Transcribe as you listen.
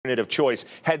Of choice.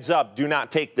 Heads up, do not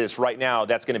take this right now.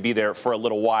 That's going to be there for a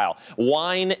little while.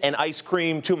 Wine and ice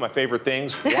cream, two of my favorite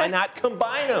things. Why not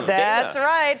combine them? That's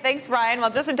right. Thanks, Brian. Well,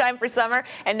 just in time for summer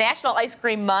and National Ice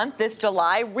Cream Month this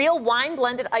July. Real wine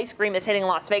blended ice cream is hitting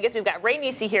Las Vegas. We've got Ray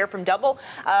Nisi here from Double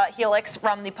Helix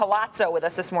from the Palazzo with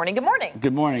us this morning. Good morning.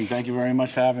 Good morning. Thank you very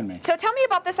much for having me. So tell me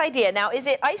about this idea. Now, is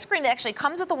it ice cream that actually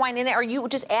comes with the wine in it, or are you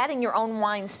just adding your own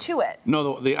wines to it?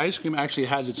 No, the ice cream actually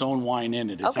has its own wine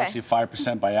in it. It's actually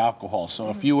 5% by alcohol. So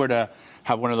if you were to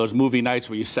have one of those movie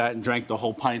nights where you sat and drank the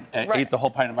whole pint, ate the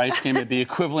whole pint of ice cream, it'd be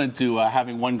equivalent to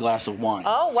having one glass of wine.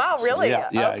 Oh, wow, really? So,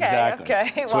 yeah, exactly.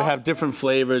 Okay. So we have different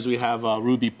flavors. We have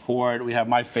Ruby Port. We have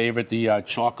my favorite, the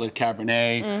chocolate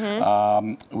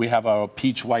Cabernet. We have a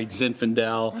peach white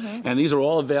Zinfandel. And these are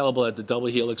all available at the Double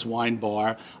Helix Wine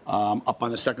Bar up on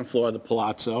the second floor of the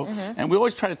Palazzo. And we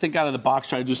always try to think out of the box,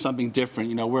 try to do something different.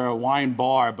 You know, we're a wine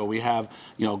bar, but we have,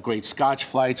 you know, great Scotch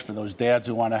flights for those dads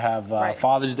who want to have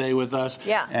Father's Day with us.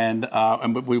 Yeah. And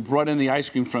we brought in the ice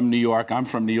cream from New York. I'm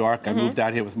from New York. I moved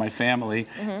out here with my family.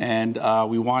 And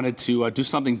we wanted to do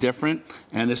something different.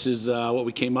 And this is what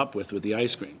we came up with the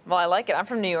ice cream. Well, I like it. I'm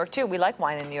from New York, too. We like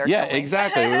wine in New York. Yeah,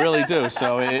 exactly. We really do.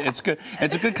 So it's good.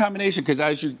 It's a good combination because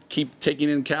as you keep taking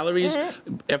in calories,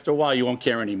 after a while you won't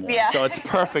care anymore. Yeah. So it's a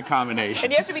perfect combination.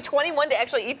 And you have to be 21 to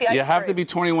actually eat the ice cream. You have to be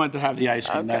 21 to have the ice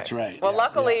cream. That's right. Well,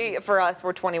 luckily for us,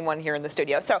 we're 21 here in the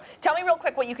studio. So tell me real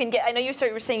quick what you can get. I know you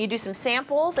were saying you do some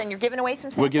samples and you're giving away some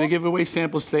samples. We're going to give away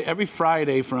samples today. Every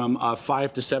Friday from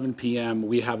 5 to 7 p.m.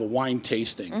 we have a wine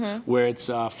tasting where it's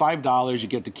 $5. You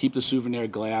get to keep the souvenir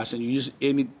glass and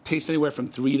you taste anywhere from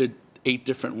 3 to 8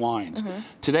 different wines.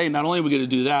 Today, not only are we going to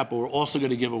do that, but we're also going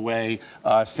to give away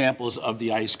samples of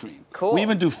the ice cream. Cool. We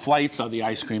even do flights of the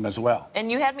ice cream as well.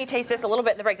 And you had me taste this a little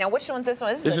bit in the break. Now, which one's this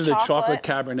one? This is a chocolate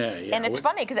Cabernet. Yeah. And it's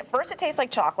funny because at first it tastes like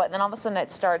chocolate, and then all of a sudden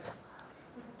it starts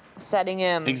setting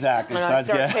in. Exactly. And I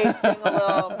start tasting a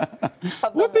little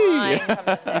of the wine coming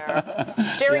in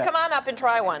there. Sherry, come on up and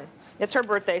try one. It's her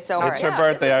birthday, so it's her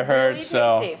birthday, I heard. Really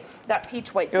so tasty. That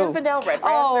peach white Zinfandel, red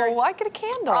raspberry. Oh, I get a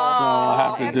candle. So I'll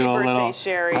have to do a little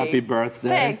Sherry. happy birthday.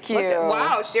 Thank you.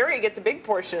 Wow, Sherry gets a big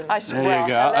portion. I should. There you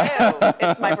go. Hello.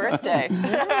 It's my birthday.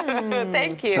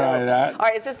 Thank you. Try that. All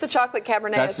right, is this the chocolate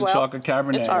Cabernet That's as well? the chocolate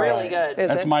Cabernet. It's really good.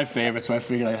 That's my favorite, so I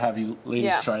figured I'd have you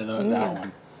ladies try that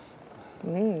one.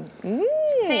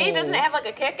 See, doesn't it have like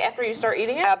a kick after you start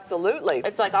eating it? Absolutely.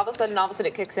 It's like all of a sudden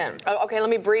it kicks in. Oh, okay, let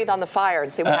me breathe on the fire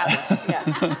and see what happens.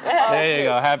 There you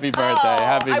go. Happy birthday.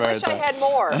 Happy birthday. I wish I had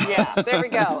more. Yeah, there we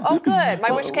go. Oh, good.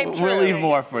 My wish came true. We'll leave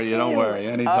more for you. Don't worry.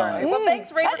 Anytime. All right. Well,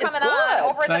 thanks, Ray, for coming on.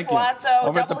 Over at the Palazzo,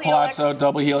 Over at the Palazzo,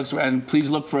 Double Helix. And please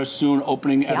look for us soon,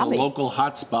 opening at a local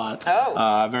hotspot.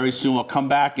 Very soon. We'll come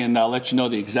back and let you know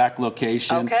the exact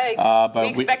location. Okay. But we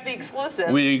expect the exclusive.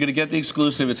 We're going to get the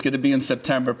exclusive. It's going to be in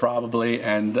September, probably.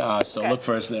 And so look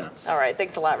for us there. All right.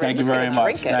 Thanks a lot, Ray. Thank you very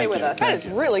much. Stay with us. That is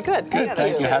really good. Good.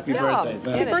 Thank you. Happy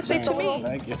birthday. Happy birthday to me.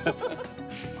 Thank you.